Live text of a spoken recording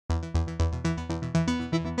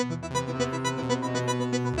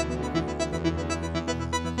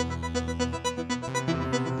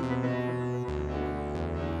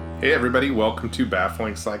Hey everybody, welcome to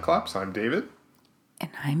Baffling Cyclops. I'm David.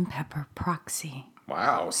 And I'm Pepper Proxy.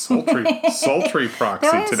 Wow, sultry Proxy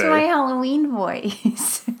That was today. my Halloween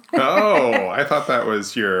voice. Oh, I thought that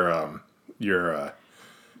was your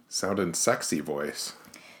sounding sexy voice.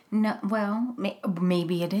 No, well,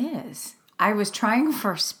 maybe it is. I was trying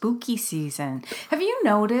for spooky season. Have you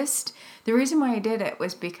noticed? The reason why I did it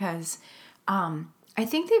was because I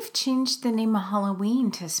think they've changed the name of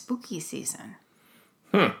Halloween to spooky season.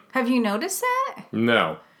 Have you noticed that?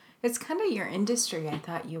 No. It's kind of your industry. I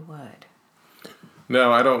thought you would.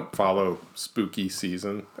 No, I don't follow spooky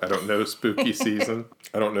season. I don't know spooky season.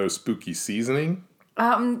 I don't know spooky seasoning.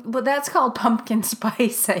 Well, that's called pumpkin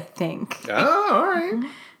spice, I think. Oh, all right.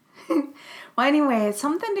 Well, anyway, it's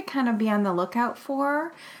something to kind of be on the lookout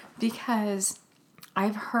for because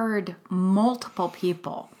I've heard multiple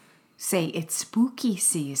people say it's spooky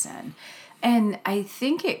season. And I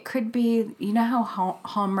think it could be, you know how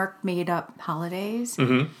Hallmark made up holidays?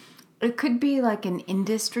 Mm-hmm. It could be like an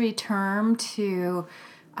industry term to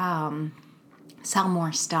sell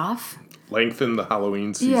more stuff. Lengthen the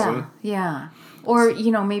Halloween season. Yeah. Or,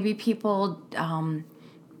 maybe people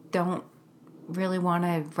don't really want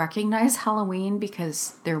to recognize Halloween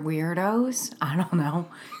because they're weirdos. I don't know.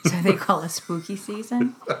 So they call it spooky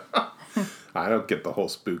season. I don't get the whole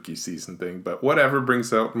spooky season thing, but whatever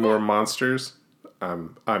brings out more monsters,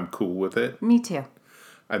 I'm cool with it. Me too.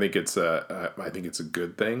 I think it's a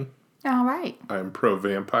good thing. All right. I'm pro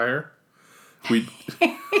vampire.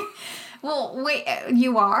 Well, wait,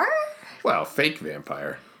 you are? Well, fake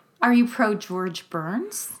vampire. Are you pro George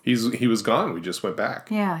Burns? He was gone. We just went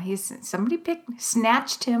back. Yeah, somebody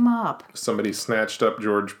snatched him up. Somebody snatched up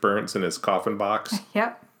George Burns in his coffin box.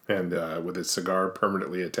 Yep. And with his cigar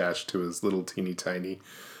permanently attached to his little teeny tiny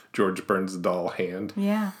George Burns doll hand.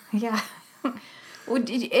 Yeah. Well, let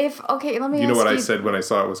me ask you. You know what I said when I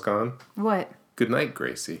saw it was gone? What? Good night,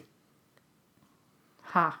 Gracie.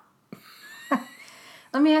 Ha.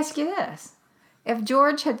 Let me ask you this. If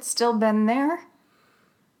George had still been there,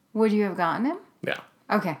 would you have gotten him? Yeah.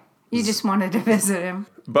 Okay. You just wanted to visit him.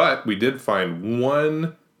 But we did find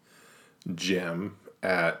one gem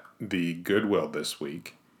at the Goodwill this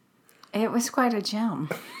week. It was quite a gem.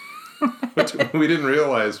 Which we didn't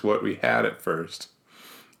realize what we had at first.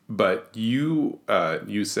 But you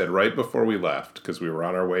said right before we left, because we were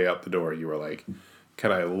on our way out the door, you were like,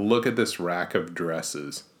 can I look at this rack of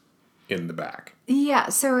dresses in the back? Yeah,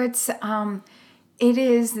 so it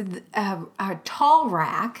is a tall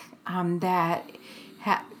rack that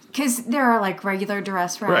because there are like regular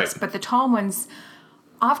dress racks, Right. but the tall ones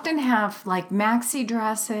often have like maxi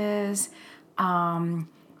dresses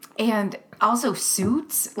and also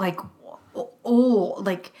suits, like old,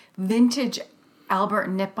 like vintage Albert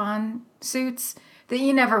Nippon suits that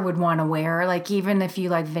you never would want to wear. Like even if you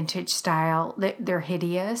like vintage style, they're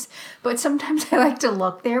hideous. But sometimes I like to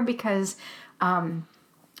look there because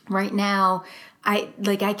right now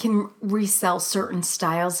I can resell certain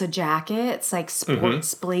styles of jackets, like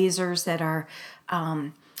sports blazers that are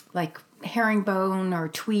like herringbone or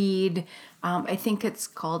tweed. I think it's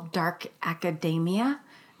called dark academia.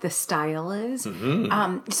 The style is.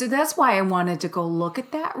 So that's why I wanted to go look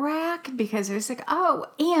at that rack because it was like, oh,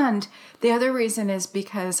 and the other reason is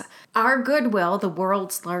because our Goodwill, the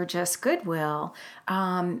world's largest Goodwill,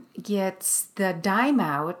 gets the dime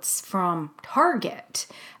outs from Target.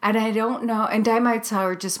 And I don't know, and dime outs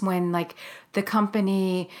are just when like the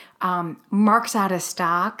company marks out of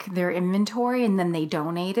stock their inventory and then they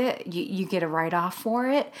donate it. You get a write-off for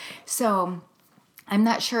it. So I'm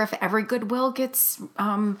not sure if every Goodwill gets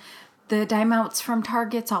the dime outs from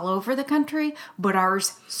Targets all over the country, but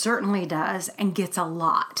ours certainly does and gets a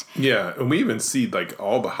lot. Yeah, and we even see like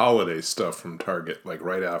all the holiday stuff from Target, like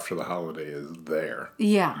right after the holiday is there.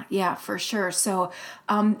 Yeah, for sure. So,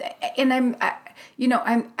 and I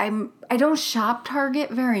don't shop Target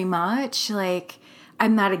very much. Like,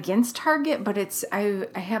 I'm not against Target, but I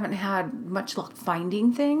haven't had much luck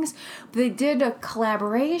finding things. They did a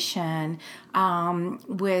collaboration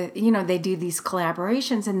with, they do these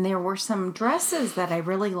collaborations, and there were some dresses that I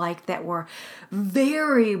really liked that were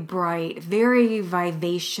very bright, very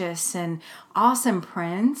vivacious, and awesome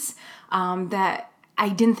prints that I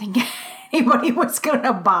didn't think anybody was going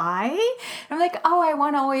to buy. I'm like, oh, I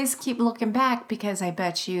want to always keep looking back because I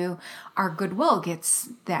bet you our Goodwill gets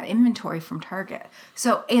that inventory from Target.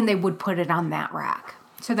 So, and they would put it on that rack.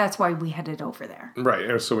 So that's why we headed over there. Right.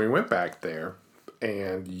 And so we went back there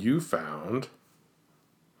and you found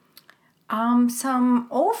some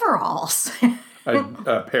overalls.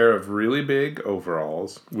 a pair of really big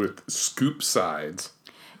overalls with scoop sides.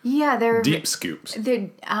 Yeah, they're Deep scoops. They're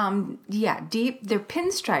deep. They're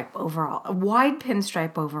pinstripe overall, wide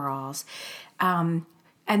pinstripe overalls, and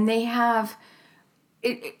they have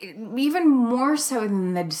even more so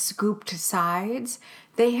than the scooped sides.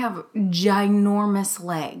 They have ginormous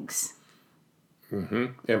legs,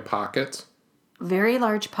 And pockets. very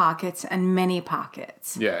large pockets, and many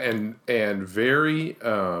pockets. Yeah, and very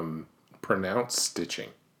pronounced stitching.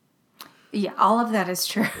 Yeah, all of that is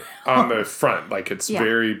true. On the front, like it's Yeah.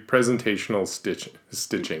 very presentational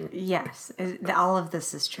stitching. Yes, all of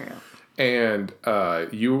this is true. And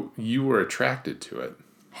you were attracted to it.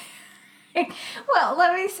 Well,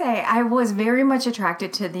 let me say, I was very much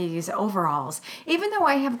attracted to these overalls, even though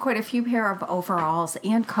I have quite a few pair of overalls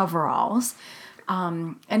and coveralls.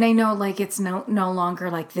 And I know, like, it's no longer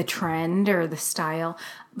like the trend or the style,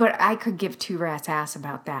 but I could give two rats ass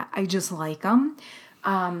about that. I just like them.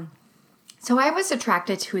 So I was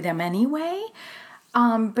attracted to them anyway.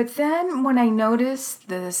 But then when I noticed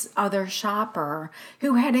this other shopper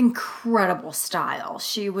who had incredible style,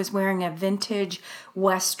 she was wearing a vintage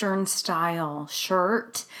Western style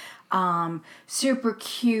shirt, super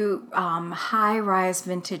cute, high-rise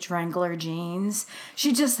vintage Wrangler jeans.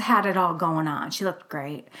 She just had it all going on. She looked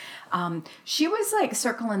great. She was like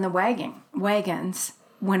circling the wagons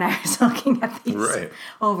when I was looking at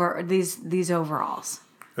these overalls.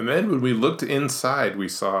 And then when we looked inside, we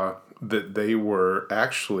saw that they were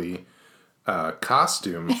actually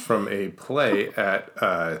costumes from a play at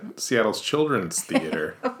Seattle's Children's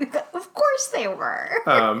Theater. Of course they were.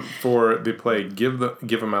 For the play Give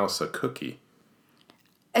a Mouse a Cookie.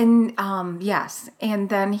 And yes, and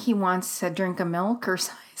then he wants a drink of milk or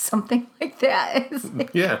something like that.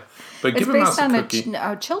 Yeah, but It's Give a Mouse based a on Cookie.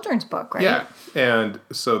 a children's book, right? Yeah, and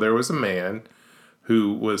so there was a man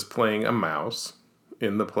who was playing a mouse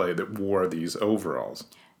in the play that wore these overalls.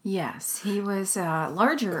 Yes, he was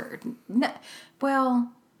larger.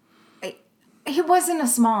 Well, he wasn't a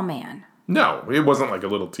small man. No, it wasn't like a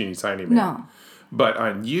little teeny tiny man. No. But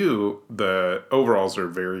on you, the overalls are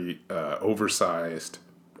very oversized.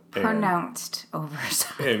 Pronounced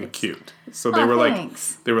oversized. And cute. So they were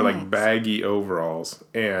thanks. like baggy overalls.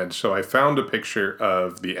 And so I found a picture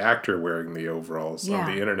of the actor wearing the overalls on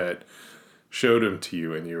the internet, showed them to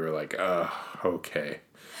you, and you were like, oh, okay.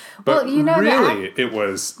 But really, it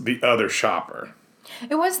was the other shopper.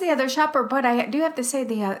 It was the other shopper, but I do have to say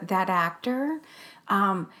that actor,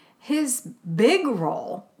 his big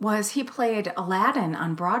role was he played Aladdin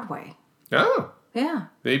on Broadway. Oh. Yeah.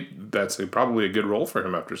 That's probably a good role for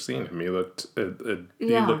him after seeing him. He looked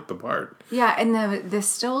the part. Yeah, and the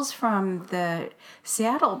stills from the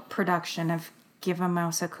Seattle production of Give a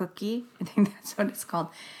Mouse a Cookie, I think that's what it's called.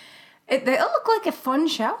 They look like a fun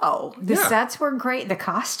show. The sets were great. The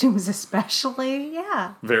costumes especially.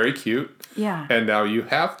 Yeah. Very cute. Yeah. And now you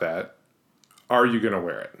have that. Are you going to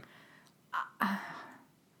wear it?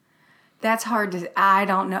 That's hard to... I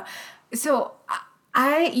don't know. So...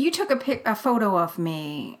 You took a photo of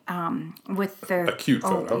me with the... A cute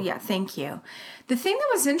photo. Yeah, thank you. The thing that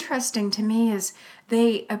was interesting to me is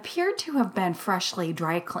they appeared to have been freshly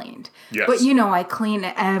dry cleaned. Yes. But, I clean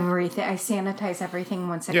everything. I sanitize everything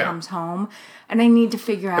once it comes home. And I need to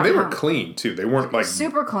figure out... And they were clean, too. They weren't, like...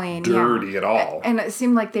 Super clean, dirty at all. And it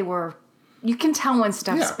seemed like they were... You can tell when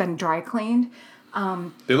stuff's been dry cleaned.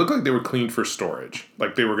 They look like they were cleaned for storage.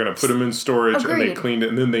 Like they were going to put them in storage. Agreed. And they cleaned it,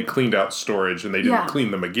 and then they cleaned out storage, and they didn't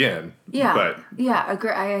clean them again. Yeah. But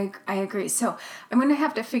I agree. So I'm going to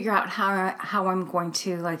have to figure out how I'm going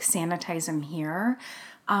to like sanitize them here.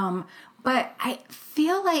 But I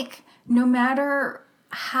feel like no matter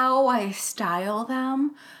how I style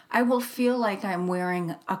them, I will feel like I'm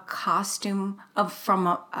wearing a costume from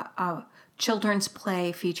a children's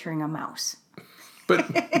play featuring a mouse.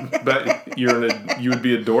 But you would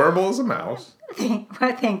be adorable as a mouse.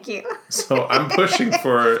 Well, thank you. So I'm pushing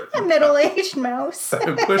for A middle-aged mouse.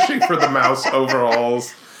 I'm pushing for the mouse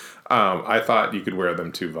overalls. I thought you could wear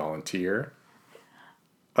them to volunteer.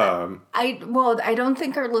 I don't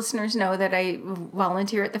think our listeners know that I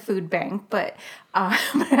volunteer at the food bank, but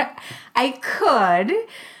I could.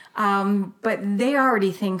 But they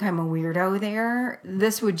already think I'm a weirdo there.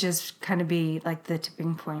 This would just kind of be like the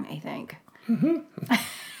tipping point, I think.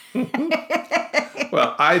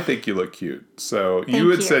 Well, I think you look cute. So you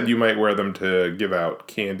had said you might wear them to give out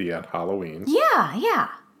candy on Halloween. Yeah.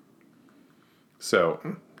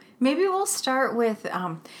 So maybe we'll start with,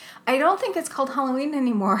 I don't think it's called Halloween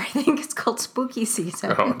anymore. I think it's called spooky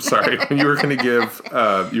season. Oh, I'm sorry. You were going to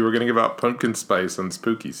give out pumpkin spice on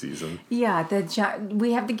spooky season. Yeah,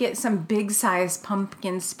 we have to get some big size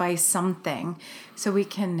pumpkin spice something so we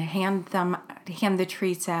can hand the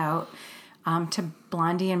treats out. to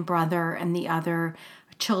Blondie and Brother and the other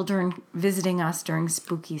children visiting us during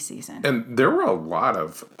spooky season. And there were a lot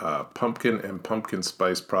of pumpkin and pumpkin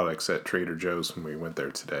spice products at Trader Joe's when we went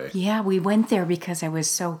there today. Yeah, we went there because I was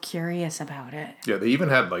so curious about it. Yeah, they even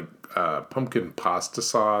had like pumpkin pasta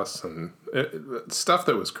sauce and stuff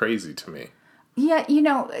that was crazy to me. Yeah, you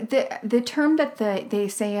know, the term that they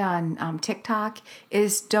say on TikTok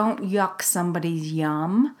is don't yuck somebody's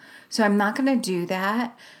yum. So I'm not going to do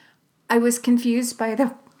that. I was confused by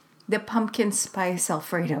the pumpkin spice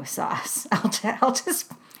Alfredo sauce. I'll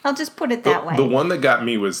just put it that way. The one that got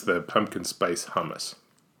me was the pumpkin spice hummus.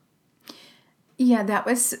 Yeah, that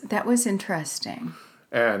was interesting.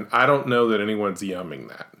 And I don't know that anyone's yumming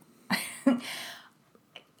that.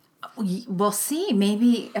 We'll see.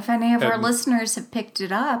 Maybe if any of our listeners have picked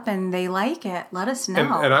it up and they like it, let us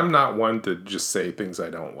know. And I'm not one to just say things I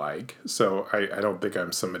don't like. So I don't think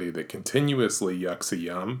I'm somebody that continuously yucks a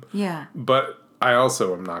yum. Yeah. But I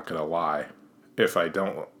also am not going to lie if I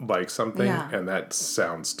don't like something, Yeah. and that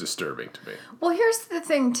sounds disturbing to me. Well, here's the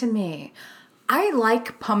thing to me. I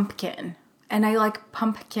like pumpkin, and I like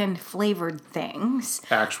pumpkin flavored things.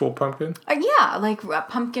 Actual pumpkin? Yeah, like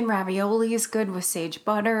pumpkin ravioli is good with sage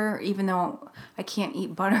butter, even though I can't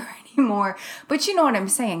eat butter anymore. But you know what I'm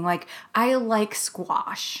saying. Like, I like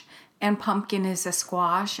squash, and pumpkin is a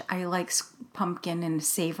squash. I like pumpkin in a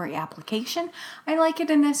savory application. I like it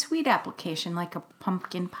in a sweet application, like a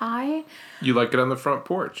pumpkin pie. You like it on the front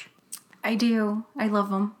porch? I do. I love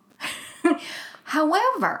them.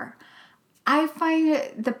 However, I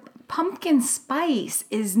find the pumpkin spice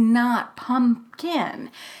is not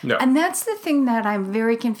pumpkin. No. And that's the thing that I'm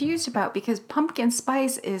very confused about, because pumpkin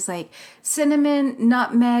spice is like cinnamon,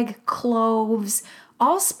 nutmeg, cloves,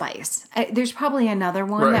 allspice. There's probably another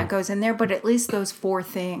one that goes in there, but at least those 4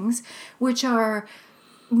 things, which are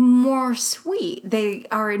more sweet. They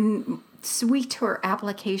are sweeter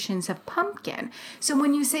applications of pumpkin. So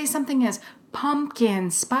when you say something is pumpkin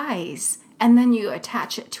spice, and then you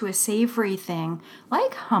attach it to a savory thing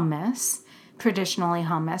like hummus, traditionally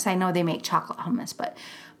hummus. I know they make chocolate hummus, but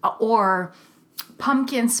or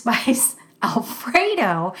pumpkin spice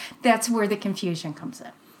Alfredo, that's where the confusion comes in.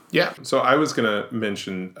 Yeah. So I was going to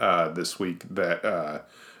mention this week that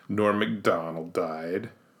Norm Macdonald died.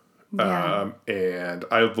 Yeah. And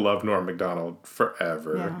I've loved Norm Macdonald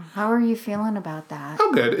forever. Yeah. How are you feeling about that?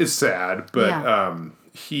 Oh, good. It's sad, but Yeah.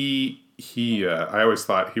 I always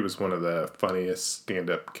thought he was one of the funniest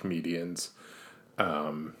stand-up comedians.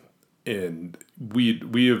 And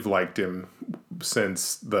we have liked him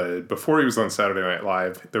since before he was on Saturday Night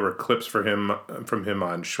Live. There were clips from him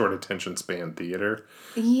on Short Attention Span Theater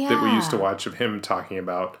that we used to watch of him talking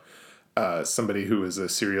about somebody who was a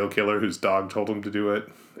serial killer whose dog told him to do it,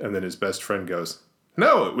 and then his best friend goes,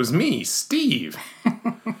 "No, it was me, Steve."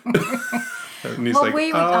 And he's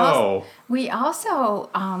we also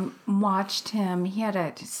watched him. He had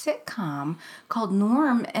a sitcom called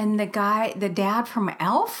Norm, and the dad from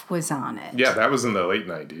Elf was on it. Yeah, that was in the late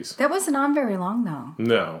 90s. That wasn't on very long, though.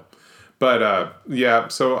 No. But, yeah,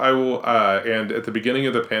 so I will, and at the beginning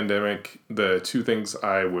of the pandemic, the 2 things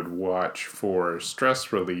I would watch for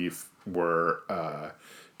stress relief were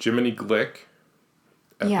Jiminy Glick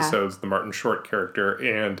episodes, the Martin Short character,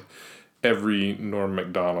 and every Norm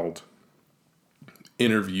Macdonald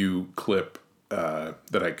interview clip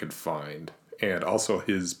that I could find, and also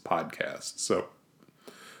his podcast.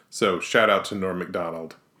 So shout out to Norm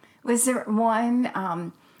Macdonald. Was there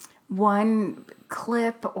one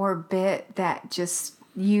clip or bit that just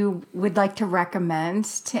you would like to recommend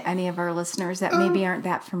to any of our listeners that maybe aren't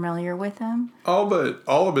that familiar with him? All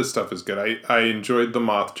of his stuff is good. I enjoyed the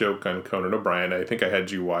moth joke on Conan O'Brien. I think I had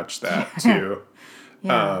you watch that too.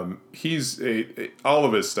 Yeah. All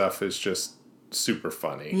of his stuff is just super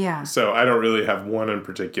funny. Yeah. So I don't really have one in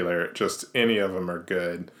particular. Just any of them are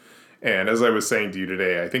good. And as I was saying to you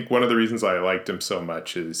today, I think one of the reasons I liked him so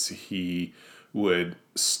much is he would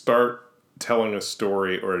start telling a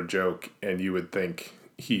story or a joke, and you would think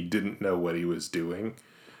he didn't know what he was doing.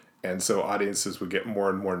 And so audiences would get more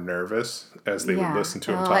and more nervous as they would listen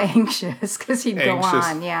to him talk. Anxious because he'd go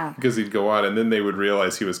on, Because he'd go on, and then they would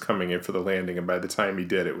realize he was coming in for the landing, and by the time he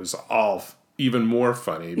did, it was all even more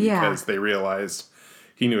funny because they realized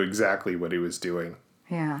he knew exactly what he was doing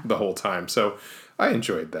the whole time. So I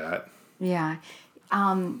enjoyed that. Yeah.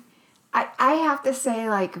 I have to say,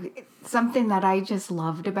 like, something that I just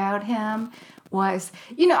loved about him was,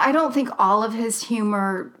 I don't think all of his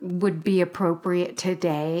humor would be appropriate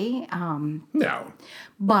today. No.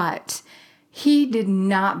 But he did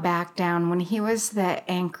not back down when he was the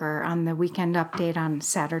anchor on the Weekend Update on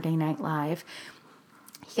Saturday Night Live.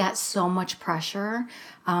 he got so much pressure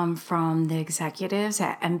from the executives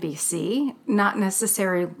at NBC, not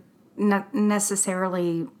necessarily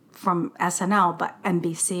from SNL, but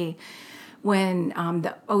NBC, when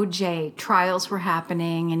the OJ trials were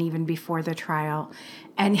happening and even before the trial.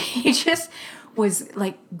 And he just was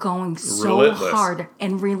like going so Relentless. hard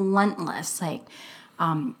and relentless. Like,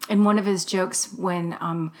 in one of his jokes when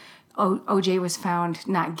OJ was found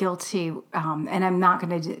not guilty, and I'm not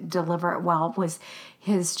going to deliver it well, was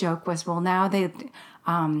his joke was, well, now they,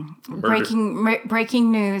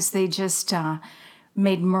 breaking news, they just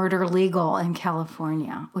made murder legal in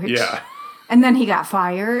California. Which, Yeah. And then he got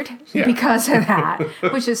fired Yeah. because of that,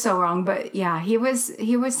 which is so wrong. But yeah, he was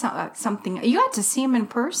something. You got to see him in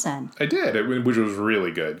person. I did, which was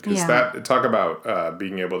really good. Because talk about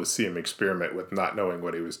being able to see him experiment with not knowing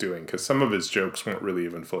what he was doing. Because some of his jokes weren't really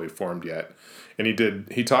even fully formed yet. And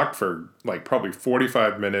he talked for like probably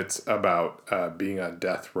 45 minutes about being on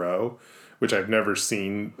death row, which I've never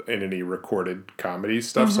seen in any recorded comedy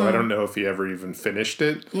stuff. So I don't know if he ever even finished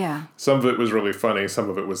it. Yeah. Some of it was really funny. Some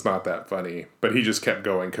of it was not that funny. But he just kept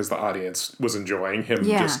going because the audience was enjoying him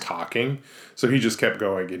just talking. So he just kept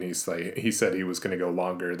going, and he said he was going to go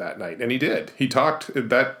longer that night. And he did. He talked.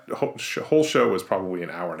 That whole show was probably an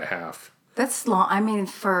hour and a half. That's long. I mean,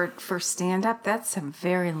 for stand-up, that's a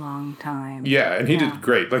very long time. Yeah, and he did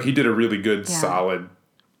great. Like, he did a really good, solid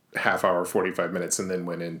half hour, 45 minutes, and then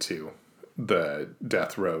went into the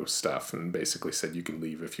death row stuff and basically said you can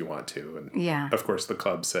leave if you want to. And of course the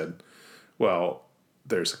club said, well,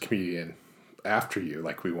 there's a comedian after you,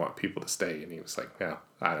 like, we want people to stay. And he was like, no,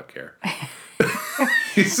 I don't care.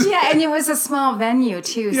 Yeah, and it was a small venue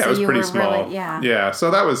too. Yeah, so it was you pretty were small. Really, yeah. So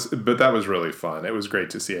that was really fun. It was great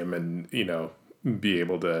to see him and, be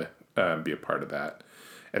able to be a part of that.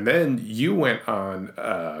 And then you went on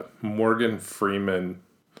Morgan Freeman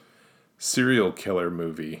serial killer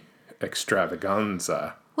movie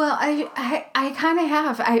extravaganza. Well, I kind of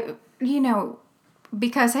have.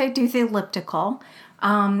 Because I do the elliptical,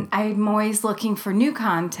 I'm always looking for new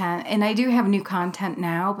content, and I do have new content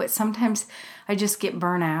now, but sometimes I just get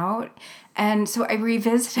burnt out. And so I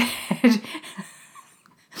revisited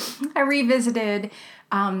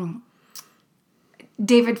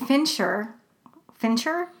David Fincher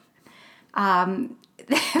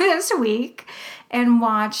this week and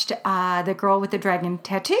watched The Girl with the Dragon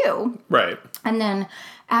Tattoo. Right. And then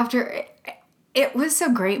after, it was a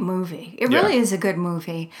great movie. It really is a good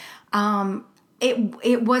movie.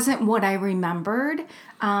 It wasn't what I remembered,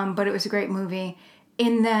 but it was a great movie.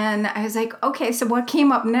 And then I was like, okay, so what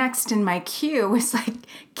came up next in my queue was like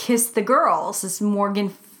Kiss the Girls, this Morgan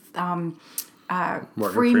Freeman.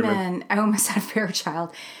 I almost said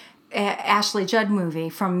Fairchild. Ashley Judd movie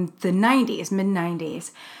from the 90s,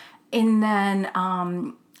 mid-90s. And then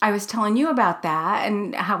I was telling you about that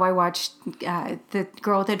and how I watched The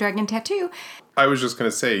Girl with the Dragon Tattoo. I was just going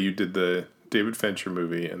to say, you did the David Fincher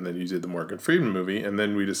movie, and then you did the Morgan Freeman movie, and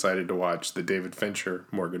then we decided to watch the David Fincher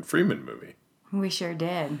Morgan Freeman movie. We sure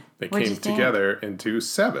did. They came together into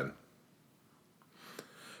Seven.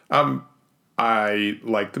 I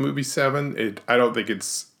like the movie Seven. I don't think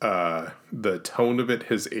it's the tone of it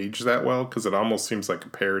has aged that well, because it almost seems like a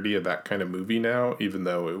parody of that kind of movie now, even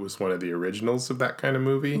though it was one of the originals of that kind of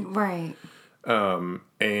movie. Right.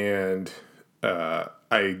 And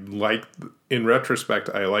I like, in retrospect,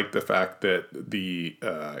 I like the fact that the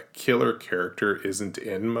killer character isn't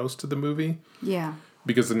in most of the movie. Yeah.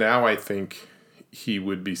 Because now I think he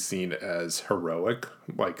would be seen as heroic,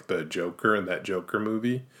 like the Joker in that Joker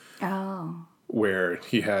movie. Oh. Where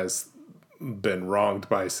he has been wronged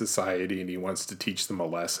by society and he wants to teach them a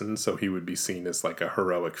lesson. So he would be seen as like a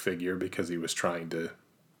heroic figure because he was trying to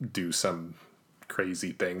do some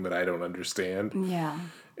crazy thing that I don't understand. Yeah.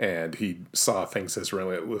 And he saw things as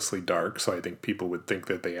relentlessly dark. So I think people would think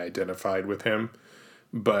that they identified with him.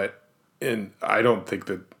 I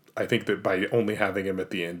think that by only having him at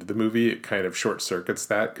the end of the movie, it kind of short circuits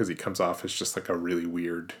that, because he comes off as just like a really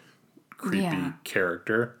weird, creepy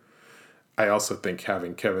character. I also think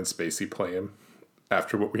having Kevin Spacey play him,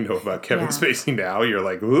 after what we know about Kevin Spacey now, you're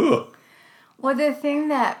like, ooh. Well, the thing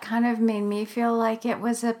that kind of made me feel like it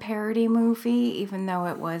was a parody movie, even though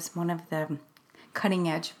it was one of the cutting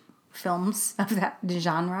edge films of that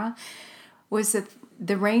genre, was that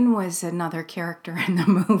the Rain was another character in the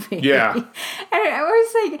movie. Yeah. And I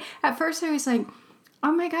was like, at first I was like,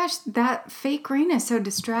 oh my gosh, that fake rain is so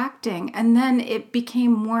distracting. And then it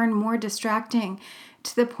became more and more distracting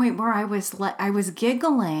to the point where I was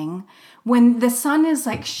giggling when the sun is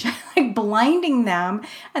like blinding them,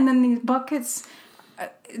 and then these buckets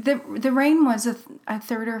the rain was a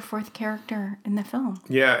third or fourth character in the film.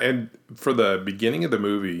 Yeah, and for the beginning of the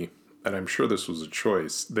movie, and I'm sure this was a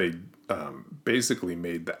choice, they basically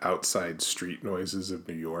made the outside street noises of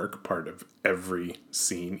New York part of every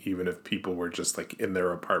scene, even if people were just like in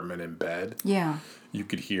their apartment in bed. Yeah. You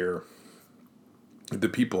could hear the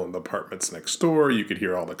people in the apartments next door. You could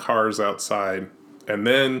hear all the cars outside. And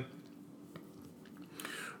then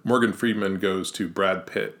Morgan Freeman goes to Brad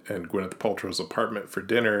Pitt and Gwyneth Paltrow's apartment for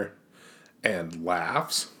dinner and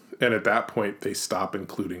laughs. And at that point, they stop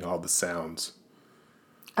including all the sounds.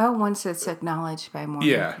 Oh, once it's acknowledged by Morgan.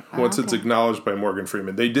 Yeah, once it's acknowledged by Morgan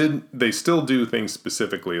Freeman. They still do things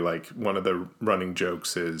specifically. Like one of the running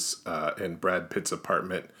jokes is in Brad Pitt's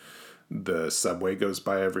apartment, the subway goes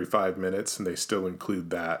by every 5 minutes, and they still include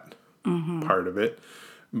that part of it.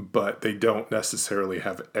 But they don't necessarily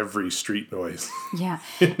have every street noise. Yeah.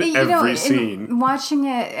 in every scene. Watching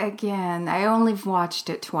it again, I only watched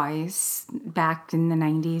it twice back in the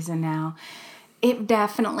 90s and now. It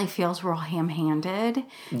definitely feels real ham-handed.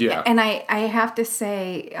 Yeah. And I have to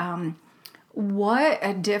say, what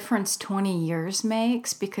a difference 20 years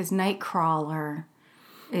makes, because Nightcrawler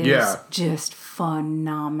is just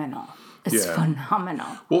phenomenal. It's phenomenal.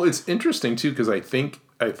 Well, it's interesting, too, because I think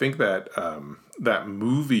that that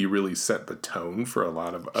movie really set the tone for a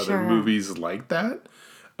lot of other movies like that.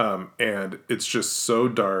 And it's just so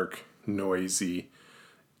dark, noisy,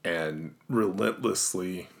 and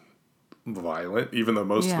relentlessly violent, even though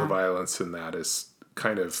most of the violence in that is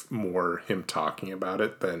kind of more him talking about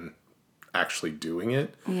it than actually doing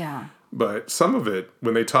it. Yeah. But some of it,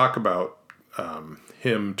 when they talk about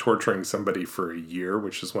him torturing somebody for a year,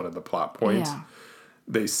 which is one of the plot points,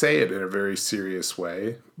 they say it in a very serious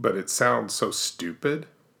way, but it sounds so stupid.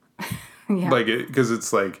 Like, because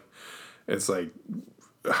it's like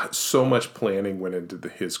so much planning went into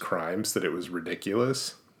his crimes that it was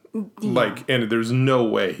ridiculous. Like, and there's no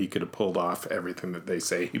way he could have pulled off everything that they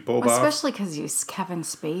say he pulled off. Especially because he's Kevin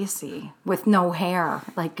Spacey with no hair.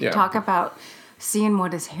 Like, talk about seeing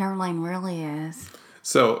what his hairline really is.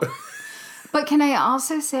 So... But can I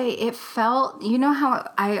also say it felt, you know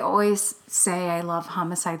how I always say I love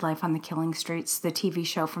Homicide: Life on the Killing Streets, the TV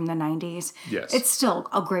show from the 90s? Yes. It's still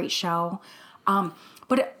a great show.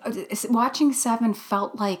 But watching Seven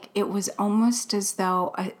felt like it was almost as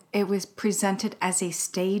though it was presented as a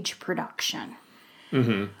stage production.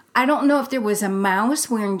 Mm-hmm. I don't know if there was a mouse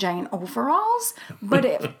wearing giant overalls, but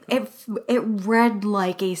it read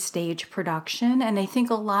like a stage production. And I think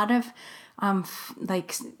a lot of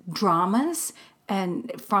like dramas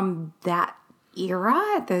and from that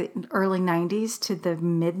era, the early 90s to the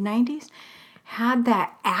mid 90s, had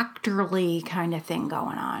that actorly kind of thing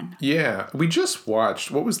going on. Yeah, we just watched,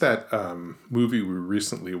 what was that movie we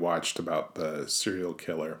recently watched about the serial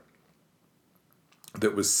killer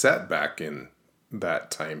that was set back in that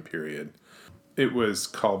time period? It was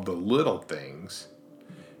called The Little Things,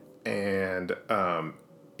 and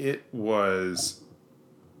it was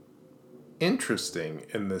interesting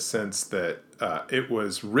in the sense that it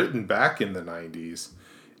was written back in the 90s,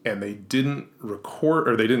 and they didn't record,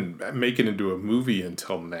 or they didn't make it into a movie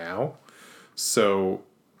until now. So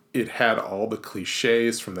it had all the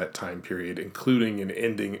cliches from that time period, including an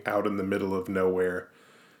ending out in the middle of nowhere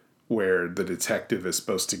where the detective is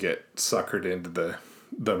supposed to get suckered into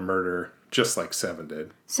the murder, just like Seven did.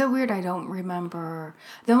 So weird, I don't remember.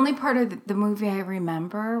 The only part of the movie I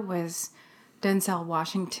remember was Denzel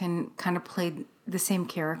Washington kind of played the same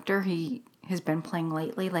character he has been playing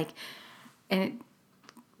lately, like a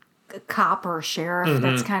cop or a sheriff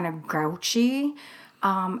that's kind of grouchy.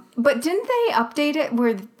 But didn't they update it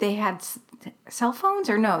where they had cell phones?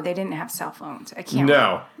 Or no, they didn't have cell phones. I can't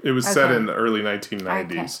remember. It was set in the early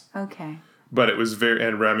 1990s. Okay. But it was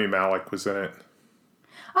and Rami Malek was in it.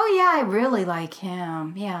 Oh, yeah, I really like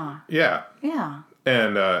him. Yeah. Yeah. Yeah.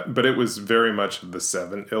 And but it was very much of the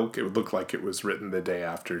Seven ilk. It would look like it was written the day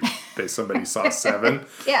after somebody saw Seven.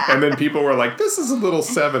 Yeah. And then people were like, "This is a little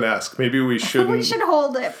Seven-esque. Maybe we shouldn't." We should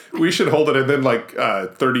hold it. We should hold it. And then, like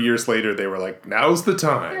 30 years later, they were like, "Now's the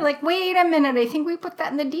time." You're like, wait a minute. I think we put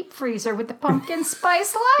that in the deep freezer with the pumpkin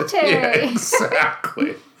spice latte. Yeah,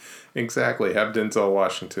 exactly. Exactly. Have Denzel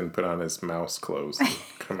Washington put on his mouse clothes and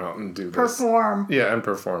come out and do this. Perform. Yeah, and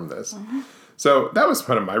perform this. Mm-hmm. So that was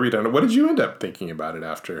kind of my read on it. What did you end up thinking about it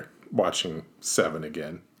after watching Seven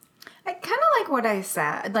again? I kind of like what I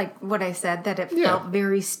said, that it felt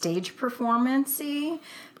very stage performance-y.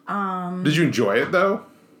 Did you enjoy it, though?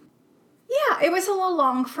 Yeah, it was a little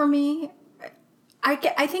long for me. I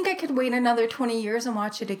think I could wait another 20 years and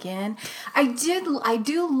watch it again. I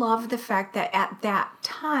do love the fact that at that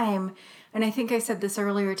time, and I think I said this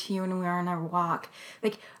earlier to you when we were on our walk,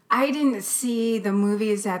 like, I didn't see the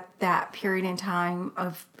movies at that period in time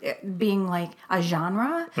of it being like a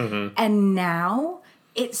genre. And now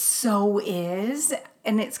it so is.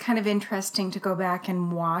 And it's kind of interesting to go back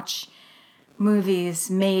and watch movies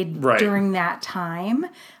made during that time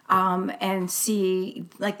and see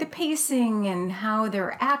like the pacing and how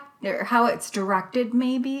they're how it's directed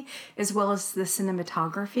maybe, as well as the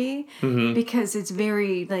cinematography, because it's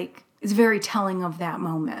very telling of that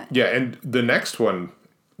moment. Yeah, and the next one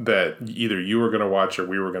that either you were going to watch or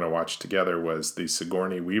we were going to watch together was the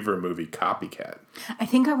Sigourney Weaver movie Copycat. I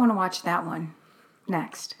think I want to watch that one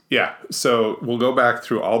next. Yeah, so we'll go back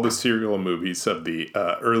through all the serial movies of the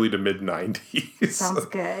early to mid 90s. Sounds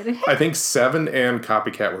good. I think Seven and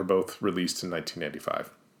Copycat were both released in 1985.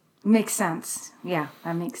 Makes sense. Yeah,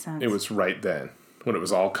 that makes sense. It was right then when it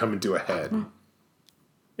was all coming to a head.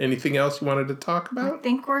 Anything else you wanted to talk about? I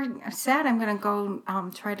think we're set. I'm going to go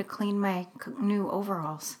try to clean my new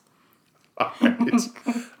overalls. All right.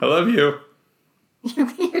 I love you.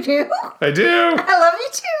 You do? I do. I love you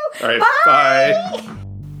too. All right. Bye.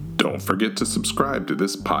 Don't forget to subscribe to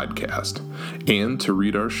this podcast. And to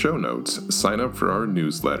read our show notes, sign up for our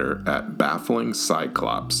newsletter at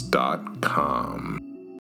bafflingcyclops.com.